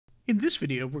In this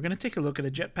video, we're going to take a look at a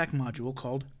JetPack module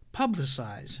called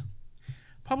Publicize.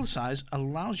 Publicize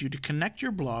allows you to connect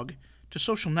your blog to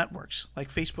social networks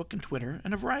like Facebook and Twitter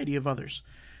and a variety of others,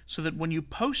 so that when you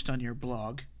post on your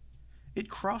blog, it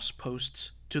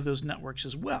cross-posts to those networks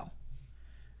as well,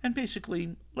 and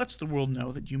basically lets the world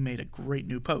know that you made a great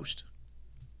new post.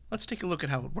 Let's take a look at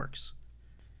how it works.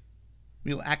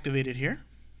 We'll activate it here.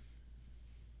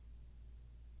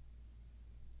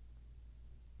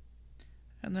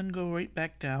 And then go right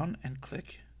back down and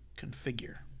click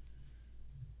Configure.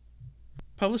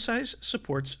 Publicize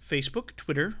supports Facebook,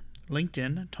 Twitter,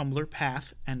 LinkedIn, Tumblr,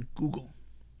 Path, and Google.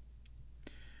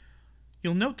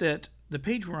 You'll note that the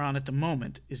page we're on at the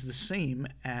moment is the same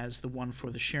as the one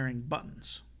for the sharing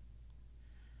buttons.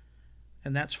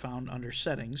 And that's found under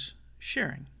Settings,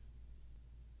 Sharing.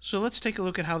 So let's take a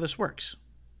look at how this works.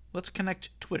 Let's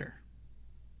connect Twitter.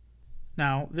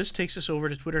 Now, this takes us over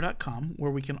to twitter.com where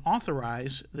we can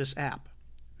authorize this app.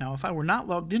 Now, if I were not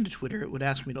logged into Twitter, it would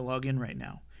ask me to log in right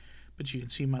now. But you can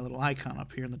see my little icon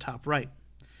up here in the top right.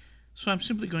 So I'm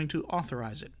simply going to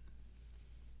authorize it.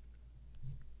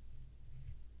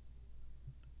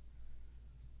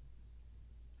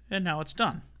 And now it's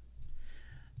done.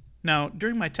 Now,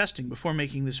 during my testing before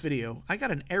making this video, I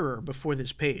got an error before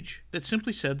this page that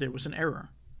simply said there was an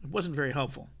error. It wasn't very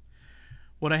helpful.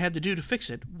 What I had to do to fix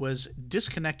it was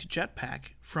disconnect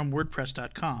JetPack from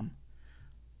WordPress.com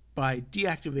by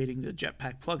deactivating the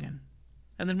JetPack plugin.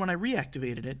 And then when I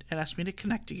reactivated it, it asked me to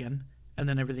connect again, and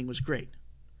then everything was great.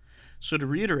 So to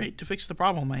reiterate, to fix the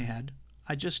problem I had,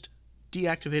 I just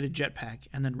deactivated JetPack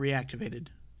and then reactivated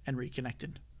and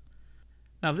reconnected.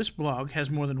 Now this blog has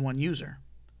more than one user,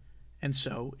 and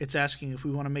so it's asking if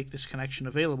we want to make this connection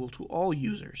available to all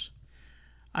users.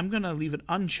 I'm going to leave it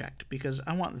unchecked because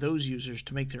I want those users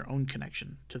to make their own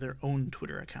connection to their own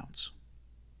Twitter accounts.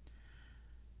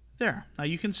 There, now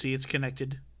you can see it's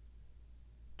connected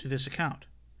to this account.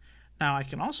 Now I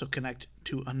can also connect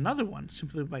to another one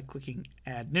simply by clicking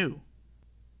Add New.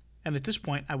 And at this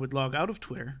point I would log out of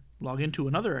Twitter, log into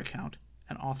another account,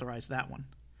 and authorize that one.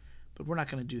 But we're not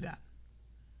going to do that.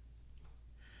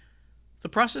 The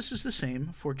process is the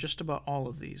same for just about all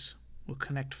of these. We'll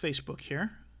connect Facebook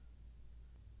here.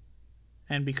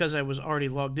 And because I was already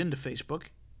logged into Facebook,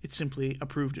 it simply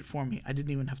approved it for me. I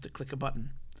didn't even have to click a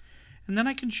button. And then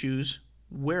I can choose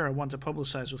where I want to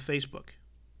publicize with Facebook.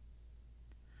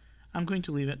 I'm going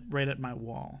to leave it right at my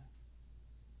wall.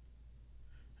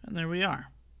 And there we are.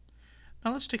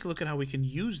 Now let's take a look at how we can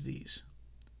use these.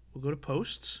 We'll go to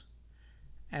Posts,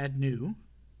 Add New.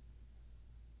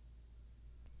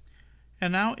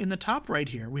 And now in the top right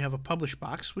here, we have a Publish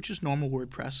box, which is normal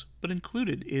WordPress, but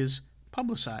included is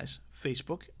Publicize,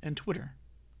 Facebook, and Twitter.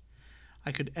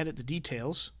 I could edit the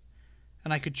details,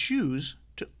 and I could choose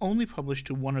to only publish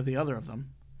to one or the other of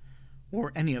them,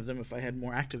 or any of them if I had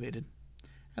more activated.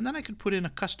 And then I could put in a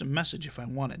custom message if I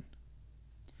wanted.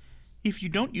 If you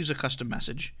don't use a custom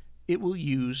message, it will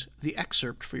use the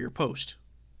excerpt for your post,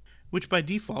 which by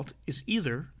default is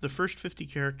either the first 50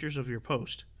 characters of your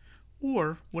post,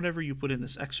 or whatever you put in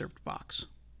this excerpt box.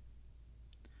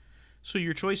 So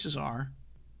your choices are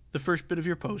the first bit of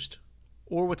your post,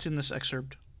 or what's in this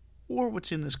excerpt, or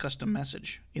what's in this custom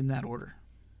message, in that order.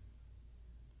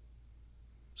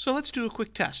 So let's do a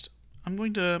quick test. I'm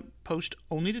going to post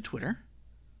only to Twitter.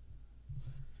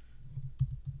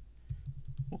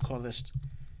 We'll call this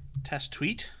test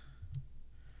tweet.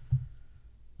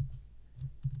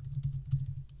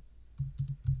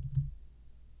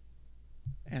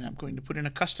 And I'm going to put in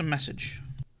a custom message.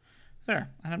 There,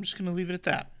 and I'm just going to leave it at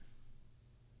that.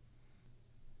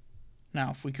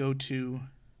 Now, if we go to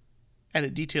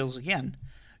Edit Details again,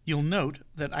 you'll note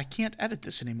that I can't edit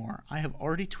this anymore. I have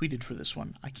already tweeted for this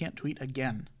one. I can't tweet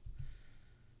again.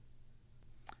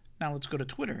 Now let's go to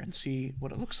Twitter and see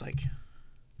what it looks like.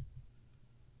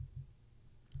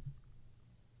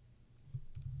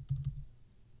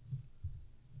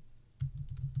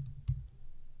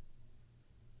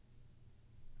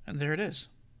 And there it is.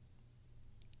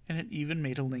 And it even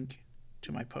made a link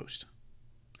to my post.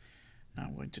 Now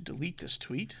I'm going to delete this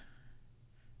tweet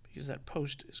because that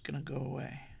post is going to go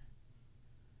away.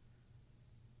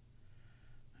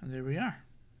 And there we are.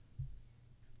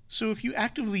 So if you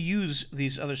actively use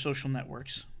these other social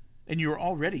networks and you're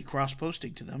already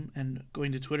cross-posting to them and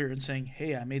going to Twitter and saying,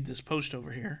 hey, I made this post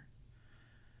over here,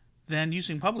 then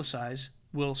using Publicize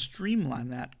will streamline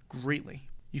that greatly.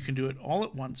 You can do it all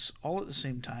at once, all at the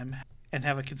same time, and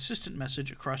have a consistent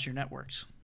message across your networks.